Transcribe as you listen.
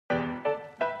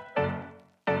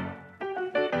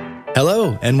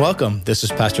Hello and welcome. This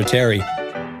is Pastor Terry,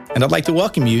 and I'd like to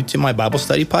welcome you to my Bible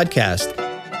study podcast.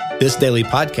 This daily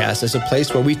podcast is a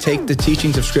place where we take the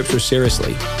teachings of Scripture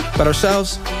seriously, but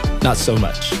ourselves, not so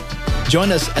much.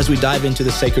 Join us as we dive into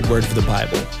the sacred word of the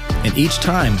Bible, and each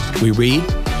time we read,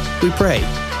 we pray,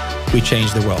 we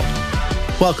change the world.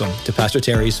 Welcome to Pastor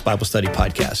Terry's Bible Study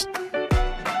Podcast.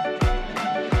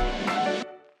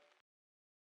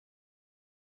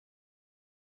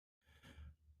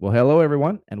 Well, hello,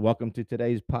 everyone, and welcome to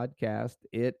today's podcast.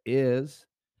 It is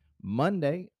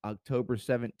Monday, October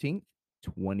 17th,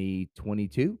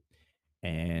 2022,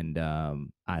 and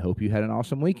I hope you had an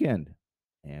awesome weekend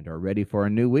and are ready for a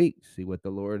new week. See what the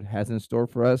Lord has in store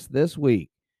for us this week.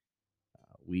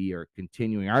 We are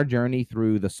continuing our journey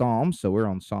through the Psalms, so we're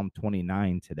on Psalm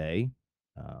 29 today,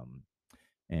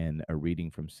 and a reading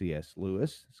from C.S.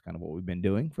 Lewis. It's kind of what we've been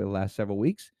doing for the last several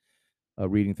weeks,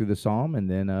 reading through the Psalm, and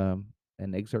then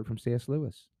an excerpt from C.S.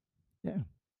 Lewis. Yeah.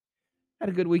 Had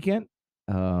a good weekend.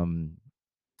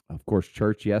 Of course,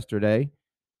 church yesterday.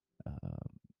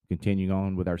 Continuing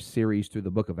on with our series through the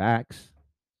book of Acts.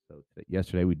 So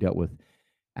yesterday we dealt with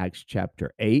Acts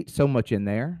chapter 8. So much in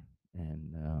there.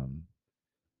 And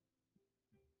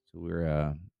so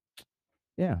we're,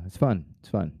 it's fun. It's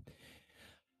fun.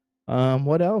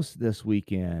 What else this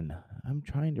weekend? I'm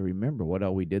trying to remember what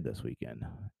all we did this weekend.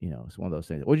 You know, it's one of those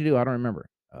things. What'd you do? I don't remember.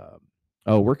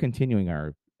 We're continuing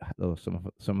our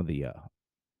some of the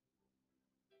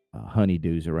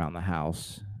honeydews around the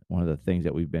house. One of the things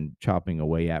that we've been chopping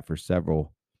away at for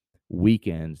several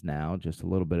weekends now, just a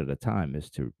little bit at a time, is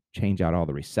to change out all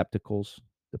the receptacles,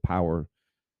 the power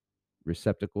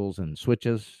receptacles and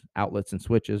switches, outlets and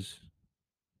switches,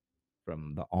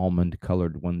 from the almond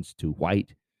colored ones to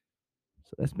white.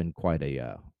 So that's been quite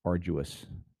a arduous,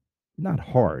 not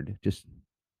hard, just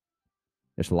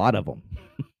there's a lot of them.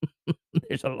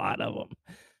 There's a lot of them.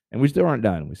 And we still aren't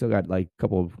done. We still got like a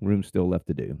couple of rooms still left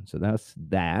to do. So that's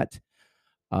that.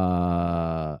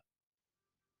 Yeah.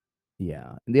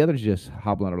 And the other's just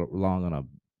hobbling along on a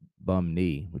bum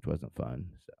knee, which wasn't fun.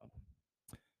 So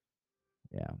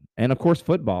yeah. And of course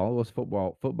football. It was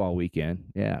football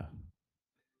weekend. Yeah.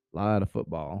 A lot of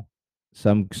football.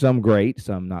 Some great,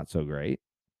 some not so great.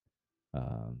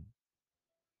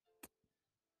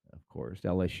 Of course,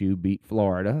 LSU beat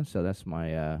Florida, so that's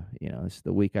my it's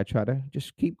the week I try to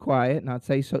just keep quiet, not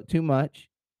say so too much.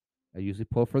 I usually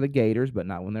pull for the Gators, but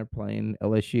not when they're playing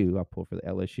LSU. I pull for the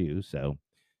LSU. So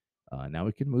now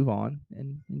we can move on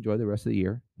and enjoy the rest of the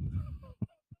year.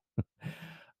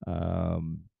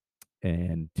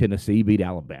 And Tennessee beat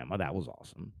Alabama. That was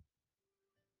awesome.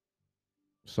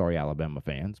 Sorry, Alabama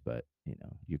fans, but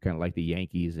you're kind of like the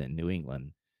Yankees and New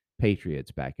England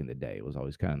Patriots back in the day. It was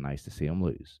always kind of nice to see them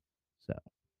lose. So,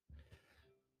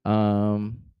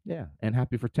 yeah, and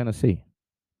happy for Tennessee.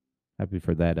 Happy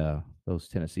for that. Those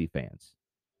Tennessee fans.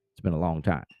 It's been a long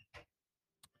time.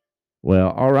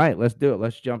 Well, all right, let's do it.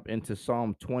 Let's jump into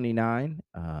Psalm 29,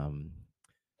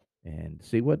 and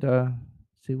see what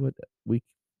we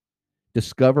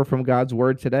discover from God's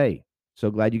word today.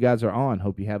 So glad you guys are on.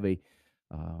 Hope you have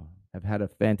had a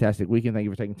fantastic weekend. Thank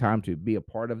you for taking time to be a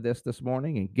part of this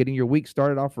morning and getting your week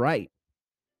started off right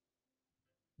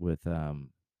with a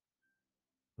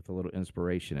little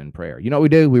inspiration and prayer. You know what we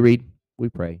do? We read, we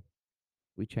pray,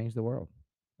 we change the world.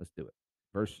 Let's do it.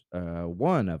 Verse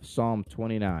 1 of Psalm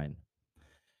 29.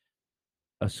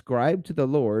 Ascribe to the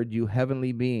Lord, you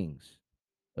heavenly beings.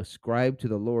 Ascribe to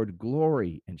the Lord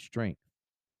glory and strength.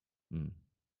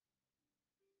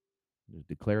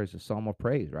 Declare as a psalm of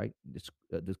praise, right?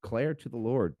 Declare to the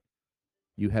Lord,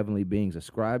 you heavenly beings.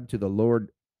 Ascribe to the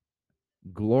Lord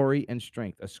glory and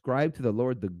strength. Ascribe to the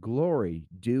Lord the glory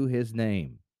due his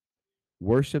name.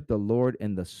 Worship the Lord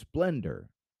in the splendor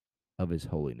of his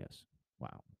holiness.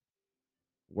 Wow.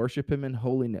 Worship him in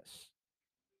holiness.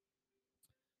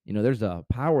 There's a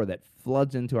power that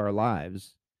floods into our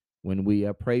lives when we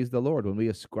praise the Lord, when we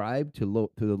ascribe to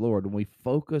the Lord, when we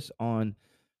focus on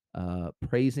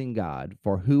praising God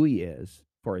for who he is,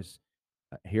 for his,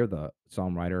 here the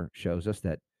psalm writer shows us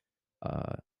that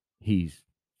he's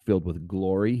filled with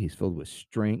glory, he's filled with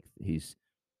strength, his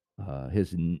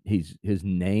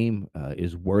name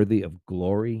is worthy of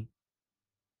glory.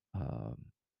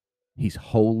 He's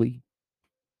holy.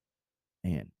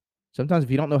 And sometimes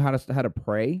if you don't know how to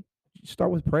pray,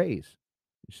 start with praise.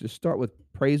 Just start with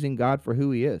praising God for who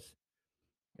he is.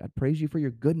 God, praise you for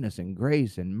your goodness and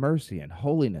grace and mercy and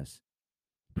holiness.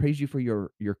 Praise you for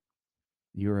your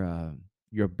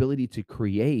ability to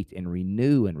create and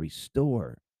renew and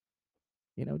restore.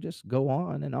 Just go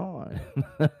on and on.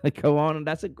 Go on, and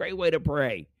that's a great way to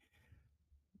pray.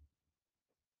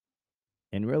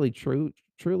 And really,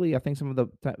 truly, I think some of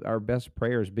our best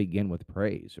prayers begin with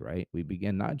praise, right? We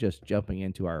begin not just jumping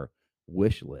into our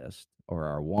wish list or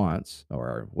our wants or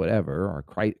our whatever, our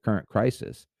current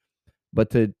crisis, but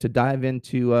to dive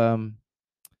into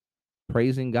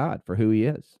praising God for who He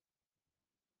is.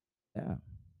 Yeah.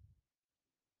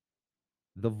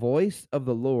 The voice of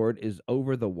the Lord is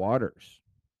over the waters.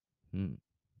 Hmm.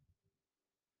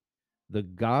 The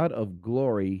God of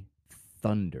glory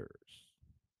thunders.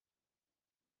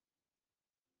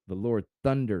 The Lord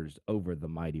thunders over the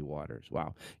mighty waters.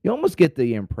 Wow. You almost get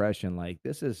the impression like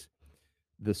this is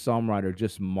the psalm writer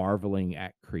just marveling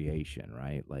at creation,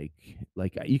 right?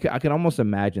 I can almost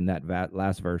imagine that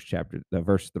last verse, chapter, the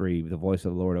verse 3, the voice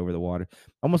of the Lord over the water,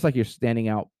 almost like you're standing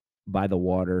out by the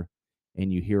water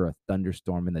and you hear a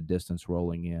thunderstorm in the distance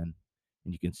rolling in,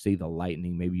 and you can see the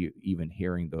lightning, maybe you're even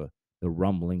hearing the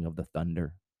rumbling of the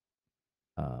thunder.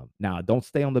 Now, don't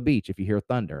stay on the beach if you hear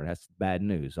thunder. That's bad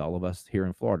news. All of us here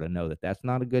in Florida know that that's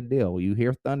not a good deal. You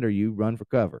hear thunder, you run for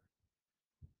cover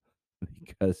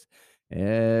because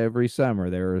every summer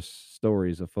there are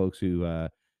stories of folks who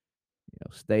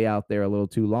stay out there a little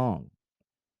too long,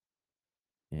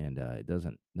 and it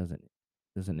doesn't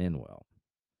end well.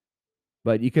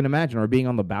 But you can imagine, or being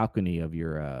on the balcony of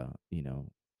your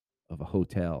of a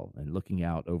hotel and looking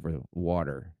out over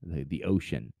water, the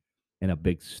ocean, and a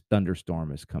big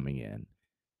thunderstorm is coming in,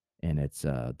 and it's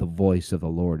the voice of the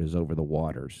Lord is over the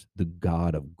waters. The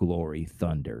God of glory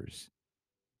thunders.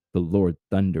 The Lord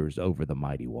thunders over the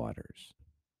mighty waters.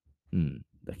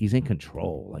 Like he's in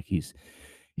control. Like he's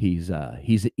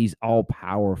all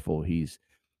powerful.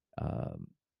 Um,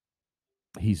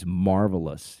 he's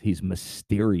marvelous. He's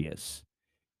mysterious.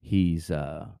 He's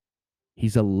uh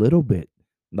he's a little bit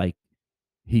like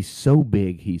he's so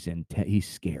big. He's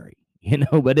scary.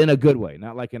 But in a good way,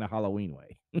 not like in a Halloween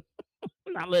way.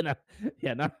 Not in a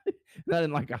yeah, not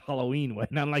in like a Halloween way,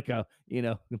 not like a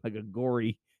like a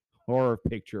gory horror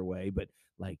picture way, but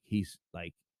like he's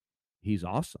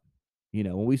awesome.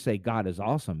 When we say God is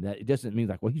awesome, that it doesn't mean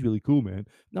like, well, he's really cool, man.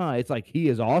 No, it's like he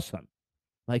is awesome.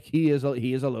 Like he is a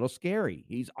little scary.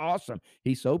 He's awesome.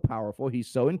 He's so powerful. He's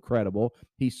so incredible.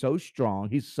 He's so strong.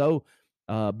 He's so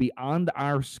beyond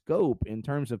our scope in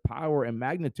terms of power and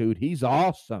magnitude. He's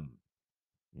awesome.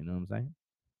 You know what I'm saying?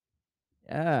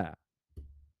 Yeah,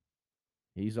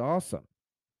 he's awesome.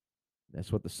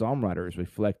 That's what the psalm writer is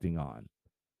reflecting on.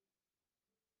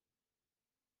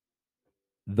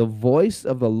 The voice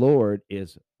of the Lord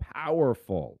is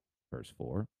powerful. Verse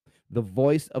 4. The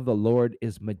voice of the Lord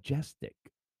is majestic.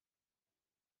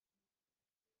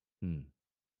 Hmm.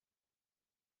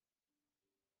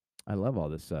 I love all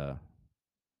this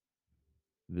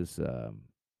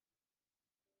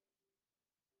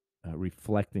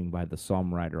reflecting by the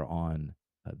psalm writer on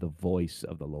the voice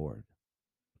of the Lord.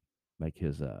 Like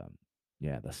the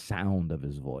sound of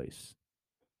his voice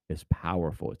is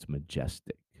powerful. It's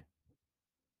majestic.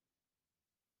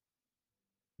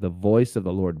 The voice of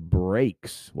the Lord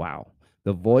breaks. Wow.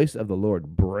 The voice of the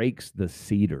Lord breaks the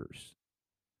cedars.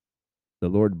 The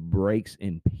Lord breaks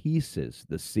in pieces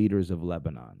the cedars of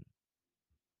Lebanon.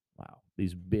 Wow.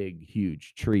 These big,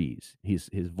 huge trees. His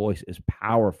voice is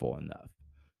powerful enough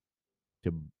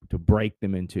to break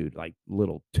them into like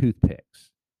little toothpicks.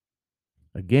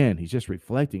 Again, he's just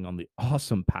reflecting on the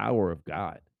awesome power of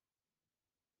God.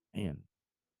 Man,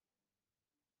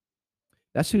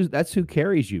 that's who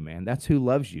carries you, man. That's who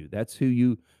loves you. That's who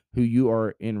you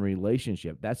are in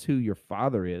relationship. That's who your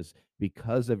father is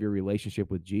because of your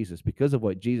relationship with Jesus. Because of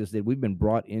what Jesus did, we've been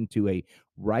brought into a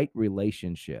right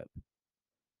relationship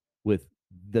with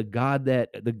the God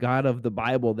of the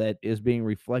Bible that is being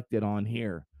reflected on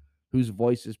here, whose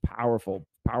voice is powerful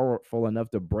enough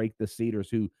to break the cedars,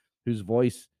 whose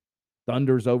voice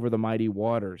thunders over the mighty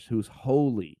waters, who's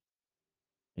holy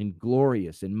and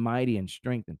glorious and mighty in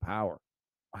strength and power.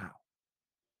 Wow.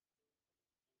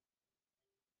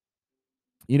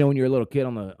 When you're a little kid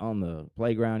on the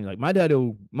playground, you're like, my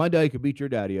daddy could beat your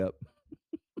daddy up.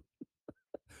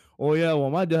 Oh yeah, well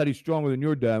my daddy's stronger than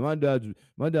your dad. My dad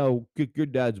will kick your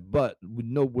dad's butt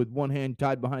with one hand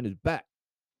tied behind his back.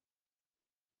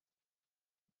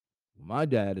 My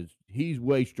dad he's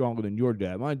way stronger than your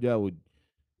dad. My dad would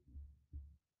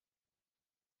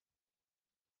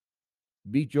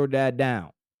beat your dad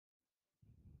down.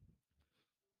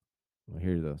 Well,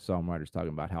 here the psalm writer's talking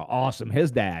about how awesome his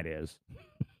dad is.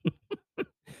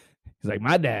 He's like,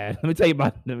 my dad. Let me tell you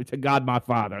God, my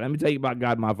father. Let me tell you about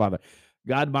God, my father.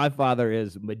 God, my father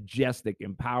is majestic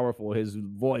and powerful. His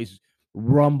voice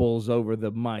rumbles over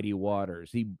the mighty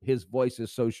waters. His voice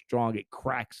is so strong it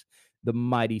cracks the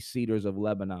mighty cedars of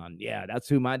Lebanon. Yeah, that's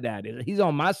who my dad is. He's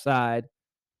on my side.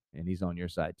 and he's on your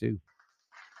side too.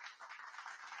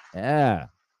 Yeah,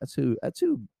 that's who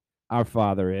our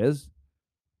Father is.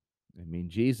 I mean,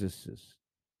 Jesus is,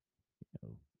 you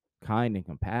know, kind and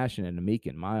compassionate and meek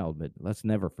and mild, but let's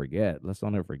don't ever forget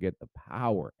the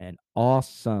power and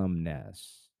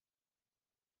awesomeness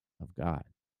of God.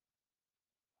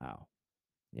 Wow.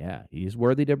 Yeah, he is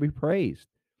worthy to be praised.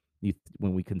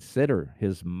 When we consider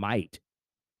his might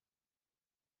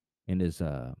and his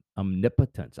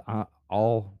omnipotence,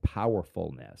 all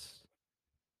powerfulness,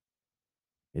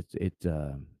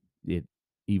 it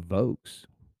evokes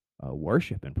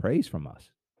worship and praise from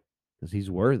us because he's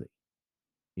worthy.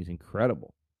 He's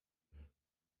incredible.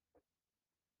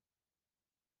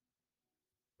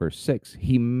 Verse 6,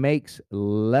 he makes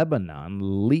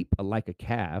Lebanon leap like a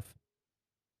calf,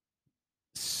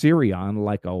 Syrian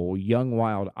like a young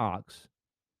wild ox.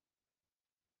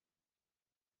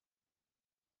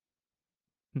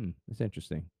 That's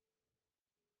interesting.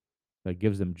 That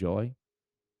gives them joy.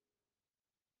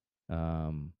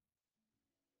 Um,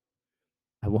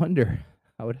 I wonder.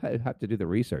 I would have to do the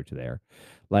research there.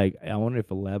 Like, I wonder if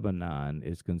Lebanon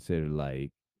is considered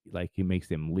like he makes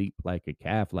them leap like a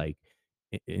calf, like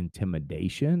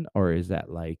intimidation, or is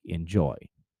that like in joy?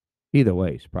 Either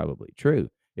way, it's probably true.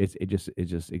 It just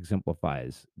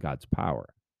exemplifies God's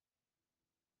power.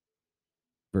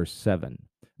 Verse 7.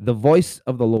 The voice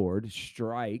of the Lord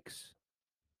strikes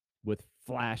with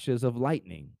flashes of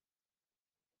lightning.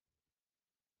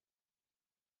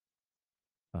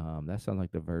 That sounds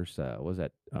like the verse. Was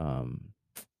that how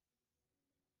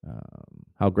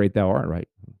great thou art, right?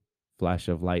 Flash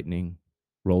of lightning,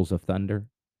 rolls of thunder.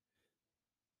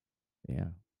 Yeah,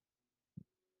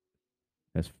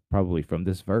 that's probably from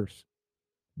this verse.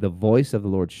 The voice of the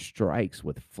Lord strikes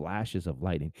with flashes of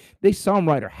lightning. The psalm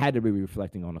writer had to be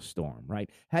reflecting on a storm, right?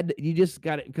 You just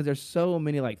got it because there's so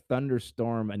many like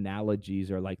thunderstorm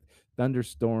analogies or like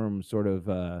thunderstorm sort of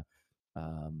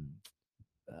um,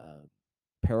 uh,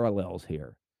 parallels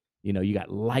here. You know, you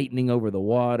got lightning over the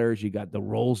waters, you got the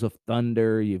rolls of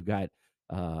thunder, you got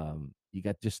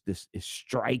just this is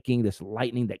striking, this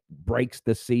lightning that breaks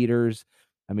the cedars.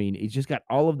 I mean, he's just got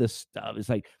all of this stuff. It's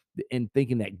like and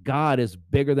thinking that God is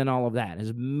bigger than all of that. It's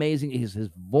amazing. His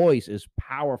voice is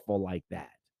powerful like that.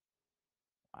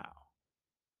 Wow.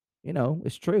 You know,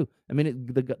 it's true. I mean,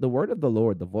 the word of the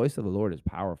Lord, the voice of the Lord is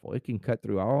powerful. It can cut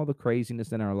through all the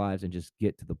craziness in our lives and just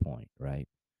get to the point, right?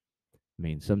 I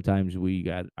mean, sometimes we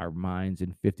got our minds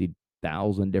in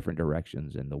 50,000 different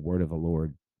directions, and the word of the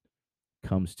Lord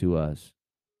comes to us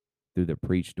through the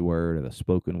preached word or the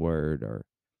spoken word or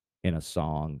in a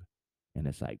song, and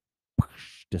it's like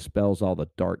whoosh, dispels all the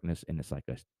darkness, and it's like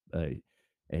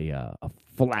a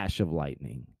flash of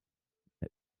lightning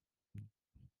that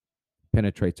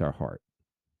penetrates our heart.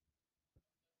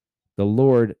 The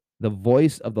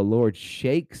voice of the Lord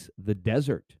shakes the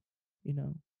desert. You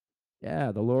know,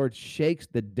 yeah, the Lord shakes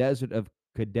the desert of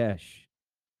Kadesh.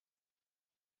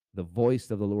 The voice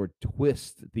of the Lord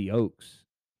twists the oaks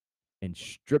and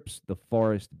strips the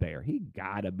forest bare. He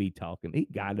gotta be talking. He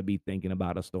gotta be thinking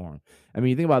about a storm. I mean,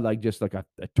 you think about like just like a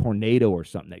tornado or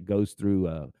something that goes through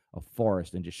a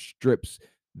forest and just strips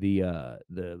the uh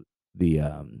the the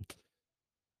um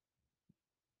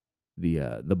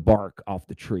the bark off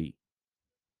the tree,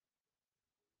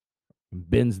 and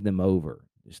bends them over.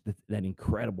 Just that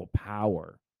incredible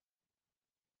power.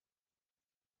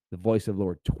 The voice of the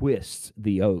Lord twists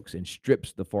the oaks and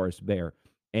strips the forest bare.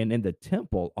 And in the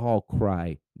temple, all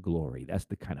cry glory. That's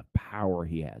the kind of power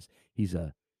he has. He's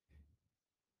a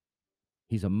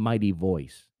He's a mighty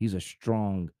voice. He's a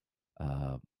strong,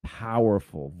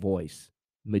 powerful voice,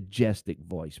 majestic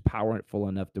voice, powerful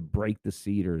enough to break the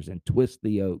cedars and twist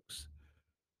the oaks.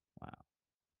 Wow.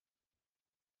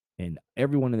 And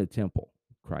everyone in the temple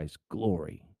cries,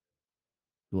 glory,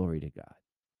 glory to God.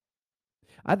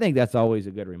 I think that's always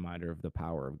a good reminder of the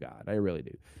power of God. I really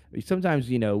do. Sometimes,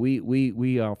 you know,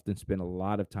 we often spend a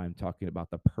lot of time talking about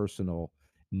the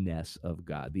personalness of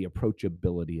God, the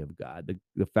approachability of God,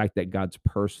 the fact that God's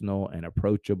personal and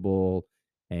approachable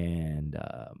and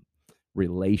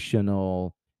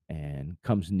relational and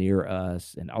comes near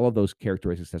us, and all of those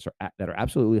characteristics that are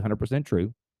absolutely 100%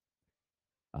 true.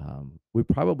 We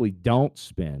probably don't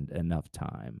spend enough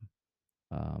time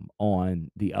on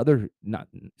the other, not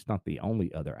it's not the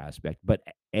only other aspect, but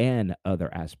an other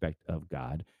aspect of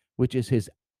God, which is his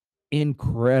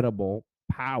incredible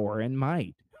power and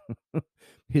might,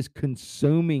 his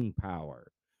consuming power,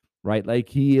 right? Like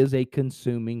he is a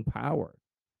consuming power.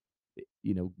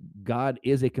 You know, God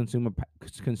is a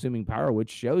consuming power,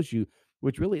 which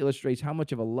really illustrates how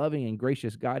much of a loving and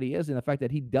gracious God he is, and the fact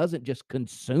that he doesn't just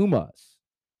consume us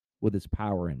with his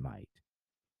power and might,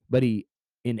 but he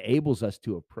enables us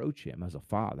to approach him as a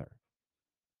father.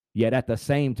 Yet at the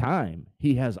same time,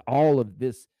 he has all of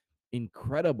this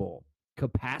incredible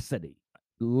capacity,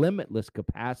 limitless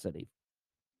capacity.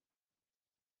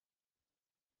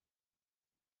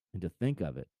 And to think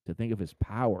of his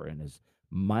power and his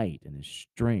might and his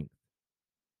strength,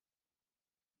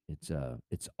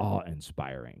 it's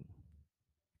awe-inspiring.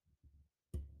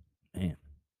 Man.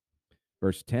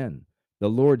 Verse 10, the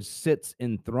Lord sits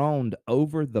enthroned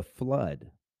over the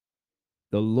flood.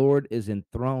 The Lord is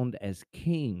enthroned as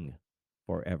king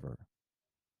forever.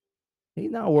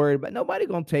 He's not worried about nobody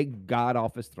gonna take God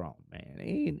off his throne,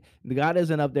 man. God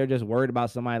isn't up there just worried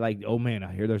about somebody like, oh man,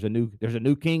 I hear there's a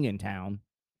new king in town.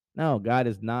 No, God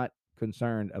is not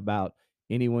concerned about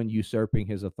anyone usurping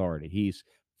his authority. He's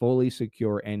fully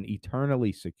secure and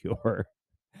eternally secure,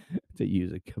 to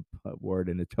use a word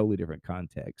in a totally different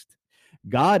context.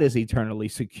 God is eternally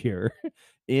secure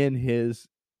in his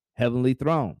heavenly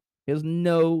throne. There's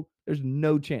no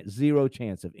chance, zero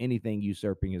chance of anything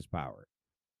usurping his power.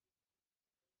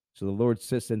 So the Lord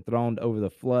sits enthroned over the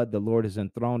flood. The Lord is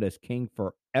enthroned as king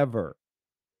forever.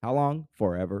 How long?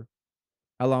 Forever.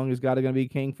 How long is God going to be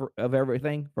king of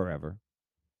everything? Forever.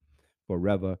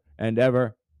 Forever and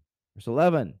ever. Verse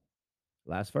 11,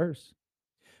 last verse.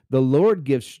 The Lord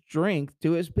gives strength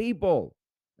to his people.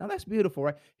 Now that's beautiful,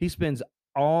 right? He spends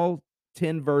all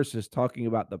 10 verses talking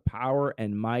about the power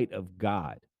and might of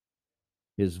God,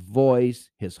 his voice,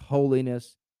 his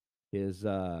holiness, his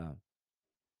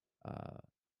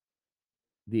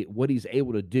what he's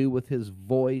able to do with his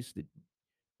voice.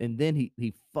 And then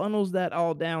he funnels that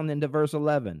all down into verse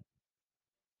 11.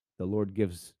 The Lord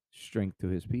gives strength to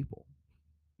his people.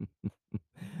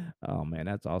 Oh man,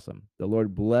 that's awesome. The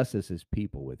Lord blesses his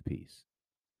people with peace.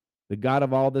 The God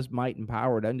of all this might and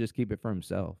power doesn't just keep it for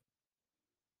himself.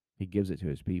 He gives it to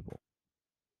his people.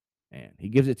 And he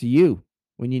gives it to you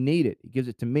when you need it. He gives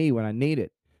it to me when I need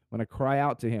it, when I cry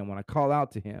out to him, when I call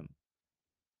out to him.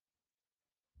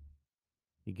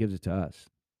 He gives it to us.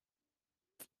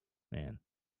 Man,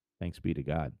 thanks be to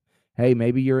God. Hey,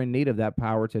 maybe you're in need of that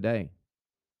power today.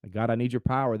 God, I need your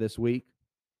power this week.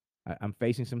 I'm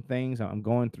facing some things. I'm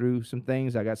going through some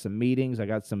things. I got some meetings. I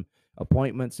got some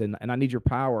appointments, and I need your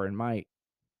power and might.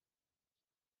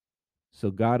 So,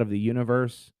 God of the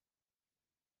universe,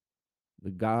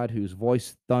 the God whose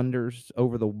voice thunders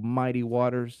over the mighty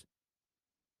waters,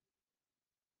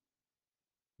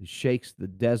 who shakes the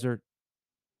desert,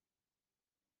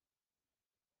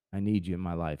 I need you in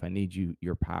my life. I need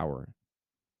your power,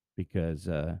 because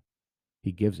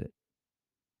he gives it.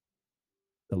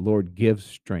 The Lord gives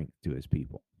strength to his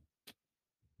people.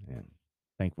 And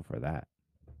thankful for that.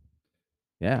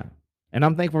 Yeah. And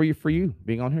I'm thankful for you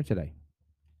being on here today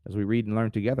as we read and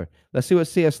learn together. Let's see what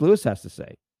C.S. Lewis has to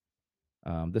say.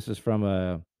 This is from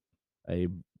a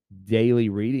daily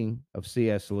reading of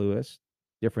C.S. Lewis,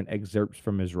 different excerpts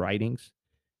from his writings.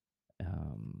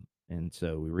 And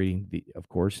so we're reading the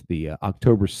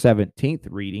October 17th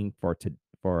reading for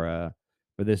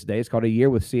this day. It's called A Year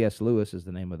with C.S. Lewis is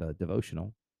the name of the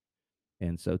devotional.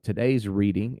 And so today's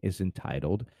reading is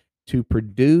entitled To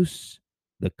Produce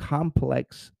the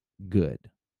Complex Good.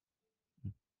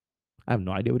 I have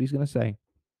no idea what he's going to say.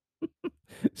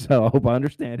 So I hope I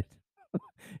understand it.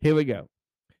 Here we go.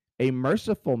 A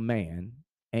merciful man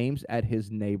aims at his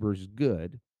neighbor's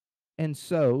good, and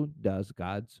so does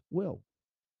God's will.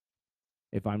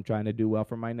 If I'm trying to do well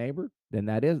for my neighbor, then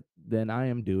I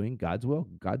am doing God's will.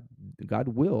 God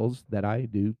wills that I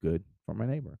do good for my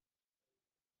neighbor.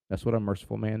 That's what a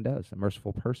merciful man does. A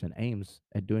merciful person aims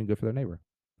at doing good for their neighbor.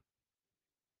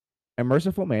 A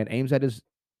merciful man aims at his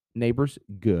neighbor's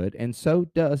good, and so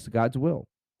does God's will,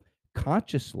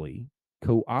 consciously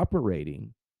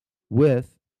cooperating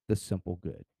with the simple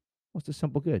good. What's the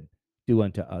simple good? Do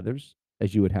unto others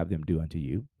as you would have them do unto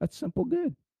you. That's simple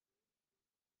good.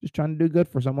 Just trying to do good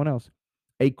for someone else.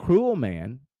 A cruel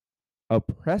man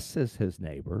oppresses his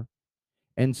neighbor,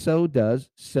 and so does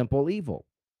simple evil.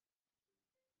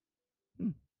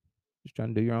 Just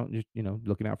trying to do your own, just,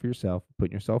 looking out for yourself,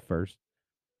 putting yourself first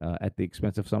at the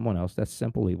expense of someone else. That's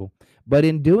simple evil. But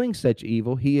in doing such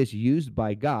evil, he is used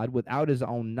by God without his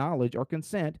own knowledge or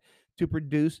consent to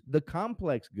produce the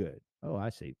complex good. Oh, I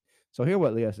see. So here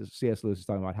what C.S. Lewis is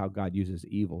talking about, how God uses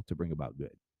evil to bring about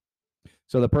good.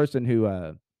 So the person who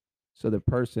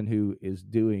is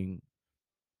doing,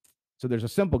 so there's a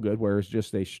simple good where it's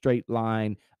just a straight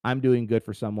line. I'm doing good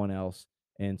for someone else.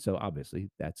 And so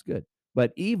obviously that's good.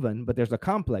 But there's a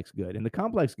complex good. And the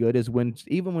complex good is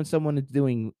even when someone is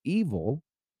doing evil,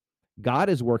 God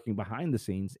is working behind the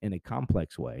scenes in a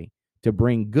complex way to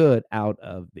bring good out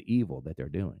of the evil that they're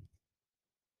doing.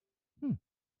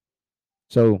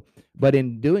 So, but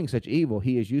in doing such evil,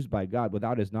 he is used by God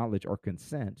without his knowledge or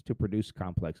consent to produce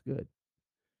complex good.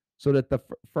 So that the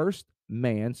first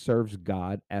man serves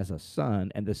God as a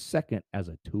son and the second as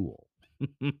a tool.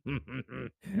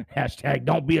 Hashtag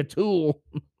don't be a tool.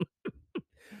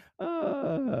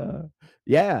 Uh,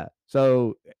 yeah.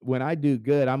 So when I do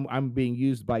good, I'm being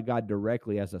used by God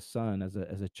directly as a son, as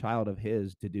a child of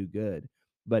His to do good.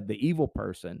 But the evil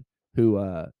person who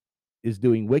is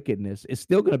doing wickedness is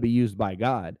still going to be used by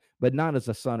God, but not as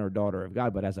a son or daughter of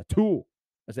God, but as a tool,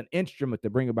 as an instrument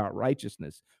to bring about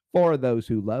righteousness for those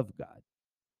who love God.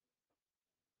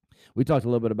 We talked a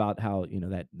little bit about how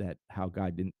that how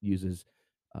God didn't uses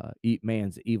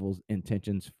man's evil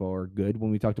intentions for good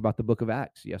when we talked about the book of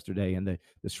Acts yesterday and the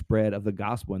spread of the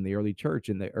gospel in the early church.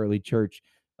 In the early church,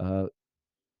 uh,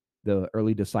 the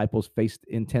early disciples faced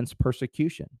intense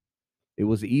persecution. It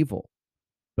was evil,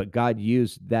 but God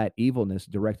used that evilness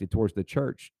directed towards the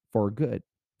church for good,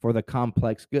 for the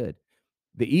complex good.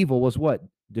 The evil was what?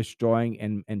 Destroying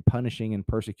and punishing and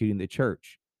persecuting the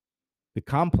church. The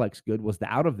complex good was the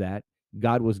out of that,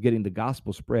 God was getting the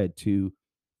gospel spread to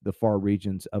the far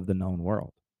regions of the known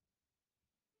world.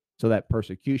 So that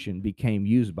persecution became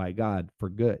used by God for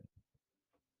good.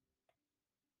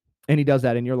 And he does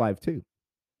that in your life too.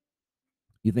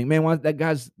 You think, man, why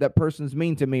that person's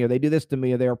mean to me, or they do this to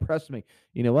me, or they oppress me.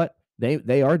 You know what? They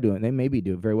may be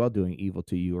doing very well doing evil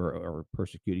to you, or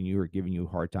persecuting you, or giving you a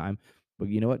hard time. But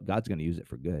you know what? God's going to use it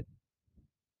for good.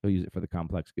 He'll use it for the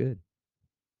complex good.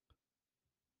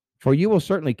 For you will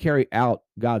certainly carry out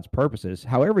God's purposes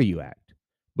however you act,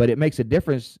 but it makes a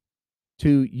difference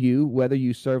to you whether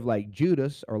you serve like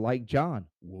Judas or like John.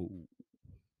 Whoa.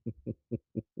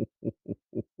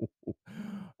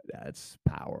 That's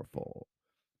powerful.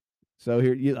 So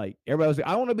here you like everybody's like,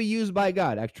 I want to be used by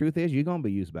God. The truth is you're gonna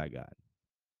be used by God.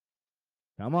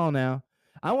 Come on now.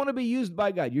 I want to be used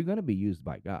by God. You're gonna be used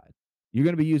by God. You're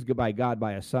gonna be used by God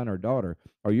by a son or daughter,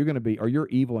 or your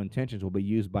evil intentions will be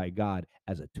used by God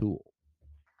as a tool.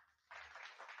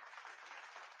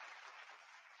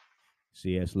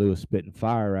 C.S. Lewis spitting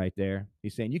fire right there.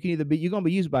 He's saying you're gonna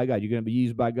be used by God. You're gonna be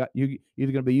used by God. You're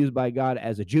either gonna be used by God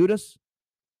as a Judas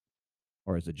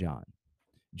or as a John.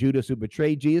 Judas, who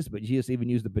betrayed Jesus, but Jesus even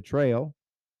used the betrayal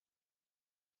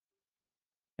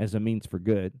as a means for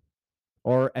good,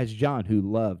 or as John, who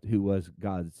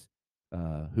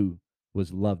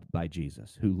was loved by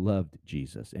Jesus, who loved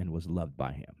Jesus and was loved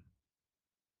by him.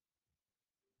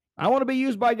 I want to be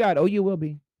used by God. Oh, you will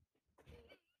be.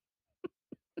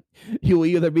 You will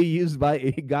either be used by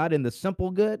God in the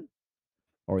simple good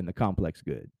or in the complex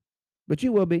good. But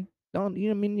you will be. Don't you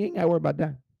know? I mean, you ain't got to worry about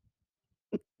that.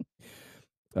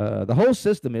 The whole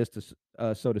system is,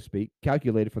 so to speak,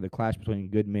 calculated for the clash between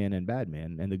good men and bad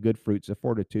men, and the good fruits of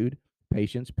fortitude,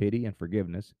 patience, pity, and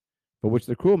forgiveness, for which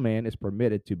the cruel man is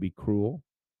permitted to be cruel,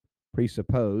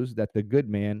 presuppose that the good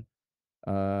man,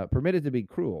 permitted to be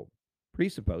cruel,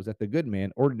 presuppose that the good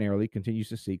man ordinarily continues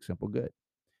to seek simple good.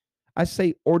 I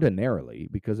say ordinarily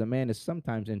because a man is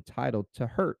sometimes entitled to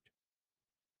hurt,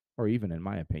 or even, in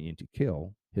my opinion, to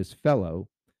kill his fellow,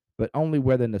 but only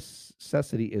where the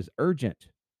necessity is urgent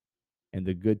and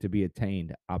the good to be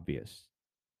attained obvious.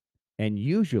 And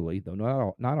usually, though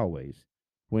not always,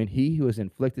 when he who has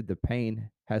inflicted the pain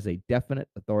has a definite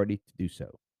authority to do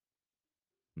so.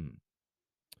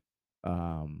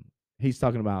 He's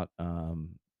talking about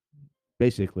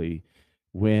basically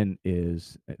when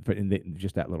is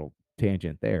just that little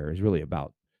tangent there is really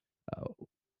about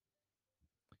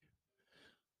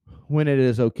when it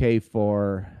is okay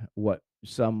for what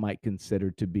some might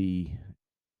consider to be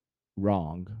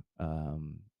wrong,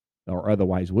 or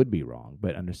otherwise would be wrong,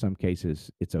 but under some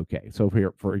cases it's okay. So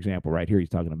here, for example, right here, he's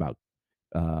talking about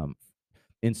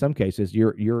in some cases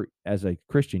you're as a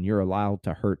Christian, you're allowed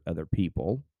to hurt other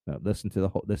people. Now, listen to the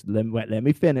whole. Let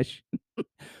me finish.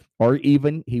 Or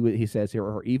even he says here,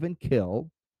 or even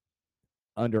kill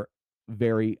under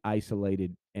very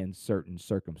isolated and certain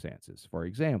circumstances. For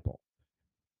example,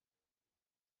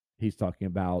 he's talking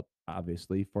about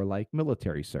obviously for like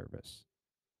military service,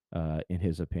 in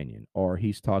his opinion, or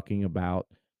he's talking about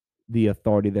the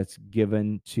authority that's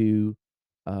given to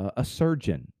a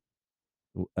surgeon.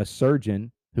 A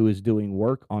surgeon who is doing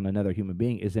work on another human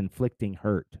being is inflicting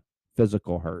hurt,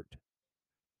 physical hurt,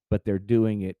 but they're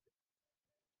doing it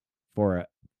for a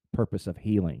purpose of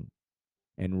healing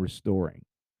and restoring.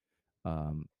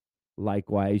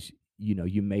 Likewise,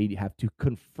 you may have to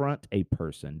confront a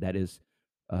person that is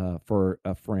for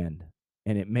a friend,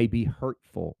 and it may be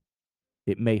hurtful.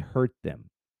 It may hurt them,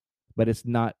 but it's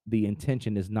not, the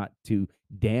intention is not to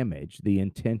damage. The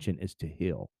intention is to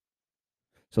heal.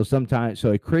 So sometimes,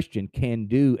 so a Christian can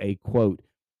do a quote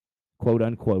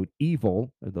unquote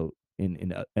evil, though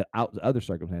in other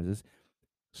circumstances,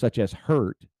 such as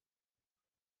hurt,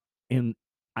 in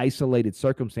isolated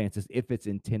circumstances, if it's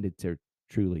intended to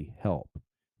truly help,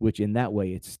 which in that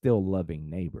way it's still loving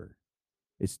neighbor.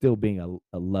 It's still being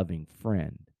a loving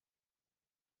friend.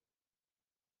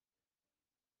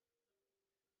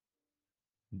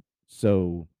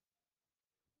 So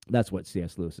that's what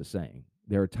C.S. Lewis is saying.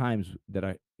 There are times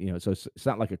that so it's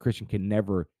not like a Christian can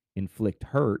never inflict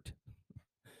hurt,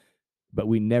 but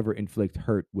we never inflict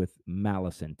hurt with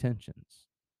malice intentions.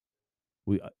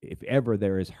 If ever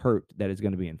there is hurt that is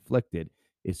going to be inflicted,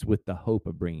 it's with the hope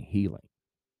of bringing healing,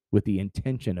 with the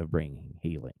intention of bringing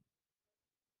healing.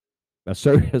 A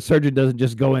surgeon doesn't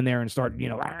just go in there and start,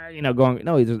 going.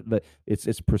 No,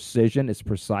 it's precision, it's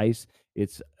precise,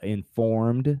 it's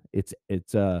informed,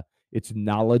 it's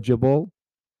knowledgeable,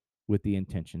 with the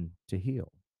intention to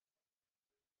heal.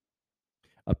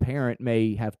 A parent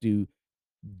may have to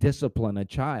discipline a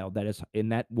child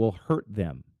and that will hurt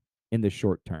them in the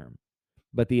short term.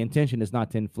 But the intention is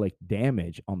not to inflict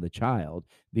damage on the child.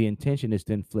 The intention is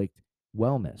to inflict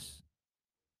wellness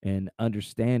and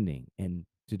understanding and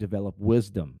to develop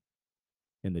wisdom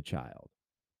in the child.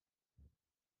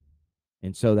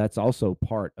 And so that's also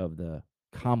part of the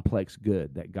complex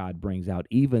good that God brings out,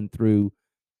 even through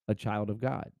a child of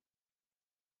God.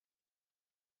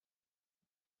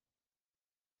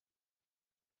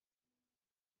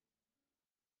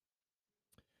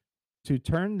 To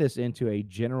turn this into a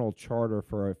general charter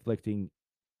for afflicting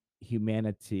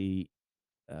humanity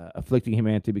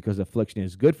because affliction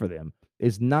is good for them,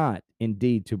 is not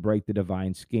indeed to break the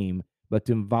divine scheme, but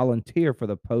to volunteer for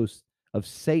the post of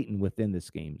Satan within the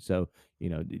scheme. So,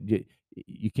 you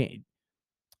can't,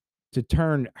 to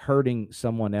turn hurting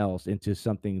someone else into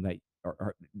something that,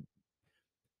 or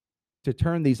to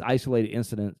turn these isolated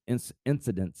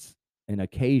incidents and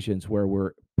occasions where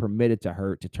we're permitted to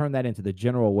hurt, to turn that into the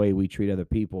general way we treat other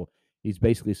people. He's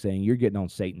basically saying you're getting on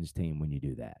Satan's team when you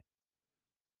do that.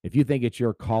 If you think it's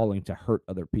your calling to hurt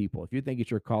other people, if you think it's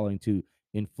your calling to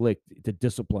inflict, to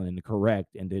discipline and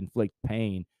correct and to inflict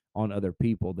pain on other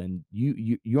people, then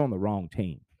you're on the wrong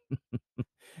team.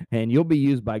 And you'll be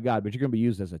used by God, but you're going to be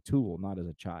used as a tool, not as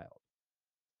a child.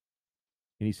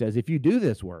 And he says, if you do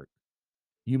this work,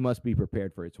 you must be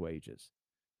prepared for its wages.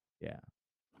 Yeah.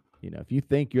 If you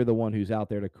think you're the one who's out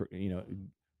there to,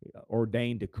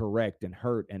 ordained to correct and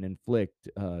hurt and inflict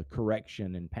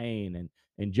correction and pain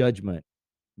and judgment,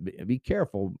 be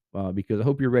careful, because I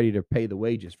hope you're ready to pay the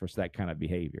wages for that kind of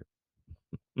behavior.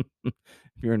 If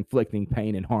you're inflicting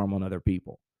pain and harm on other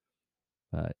people.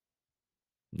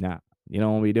 Nah, you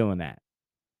don't want to be doing that.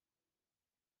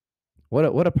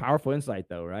 What a powerful insight,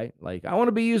 though, right? Like, I want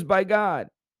to be used by God.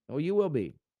 Well, you will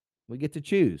be. We get to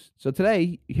choose. So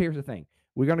today, here's the thing.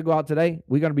 We're going to go out today.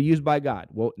 We're going to be used by God.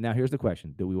 Well, now here's the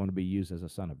question. Do we want to be used as a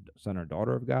son or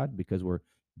daughter of God because we're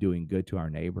doing good to our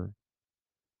neighbor?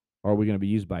 Or are we going to be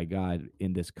used by God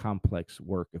in this complex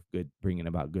work of good, bringing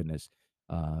about goodness,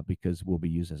 because we'll be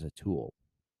used as a tool,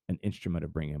 an instrument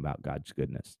of bringing about God's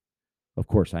goodness? Of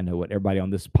course, I know what everybody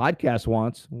on this podcast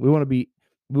wants. We want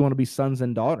to be sons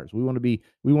and daughters. We want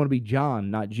to be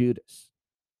John, not Judas.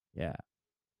 Yeah.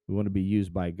 We want to be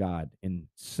used by God in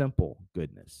simple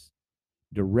goodness,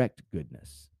 direct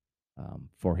goodness,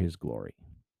 for his glory.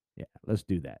 Yeah, let's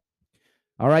do that.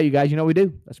 All right, you guys, you know what we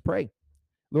do. Let's pray.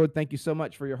 Lord, thank you so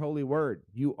much for your holy word.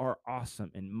 You are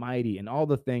awesome and mighty and all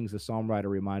the things the psalm writer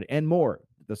reminded, and more,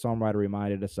 the psalm writer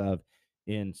reminded us of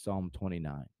in Psalm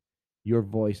 29. Your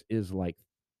voice is like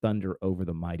thunder over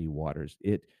the mighty waters.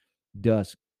 It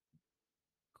does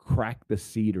crack the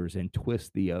cedars and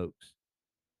twist the oaks.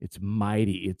 It's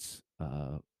mighty. It's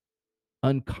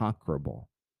unconquerable.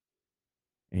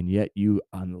 And yet you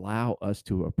allow us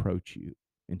to approach you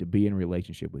and to be in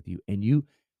relationship with you. And you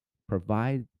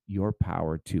provide your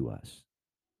power to us.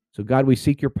 So, God, we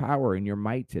seek your power and your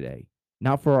might today,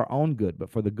 not for our own good,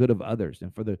 but for the good of others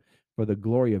and for the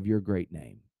glory of your great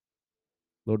name.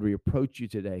 Lord, we approach you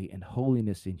today in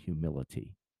holiness and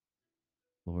humility.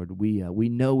 Lord, we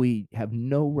know we have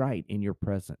no right in your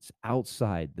presence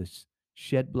outside this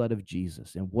shed blood of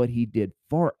Jesus and what he did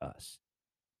for us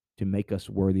to make us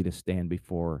worthy to stand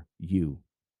before you,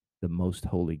 the most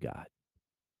holy God.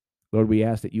 Lord, we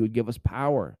ask that you would give us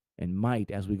power and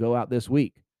might as we go out this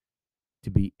week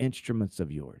to be instruments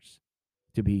of yours,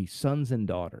 to be sons and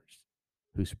daughters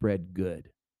who spread good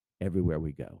everywhere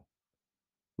we go.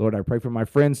 Lord, I pray for my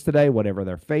friends today, whatever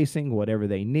they're facing, whatever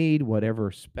they need,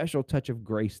 whatever special touch of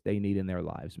grace they need in their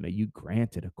lives, may you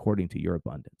grant it according to your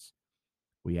abundance.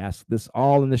 We ask this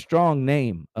all in the strong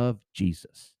name of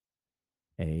Jesus.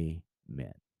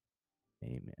 Amen.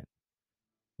 Amen.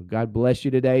 Well, God bless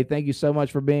you today. Thank you so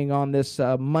much for being on this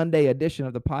Monday edition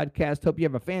of the podcast. Hope you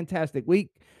have a fantastic week.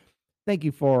 Thank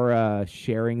you for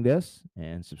sharing this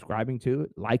and subscribing to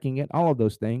it, liking it, all of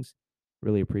those things.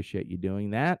 Really appreciate you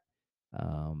doing that.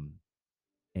 And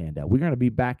we're going to be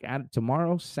back at it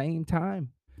tomorrow, same time,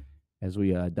 as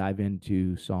we dive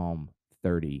into Psalm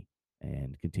 30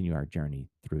 and continue our journey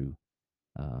through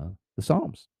the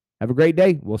Psalms. Have a great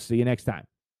day. We'll see you next time.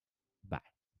 Bye.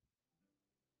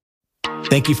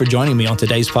 Thank you for joining me on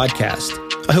today's podcast.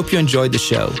 I hope you enjoyed the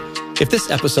show. If this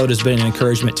episode has been an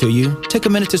encouragement to you, take a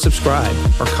minute to subscribe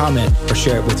or comment or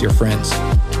share it with your friends.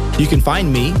 You can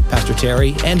find me, Pastor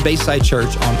Terry, and Bayside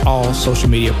Church on all social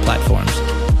media platforms.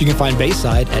 You can find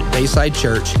Bayside at Bayside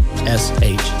Church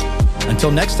SH.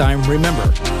 Until next time,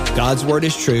 remember, God's word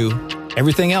is true.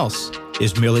 Everything else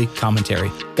is merely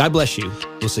commentary. God bless you.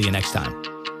 We'll see you next time.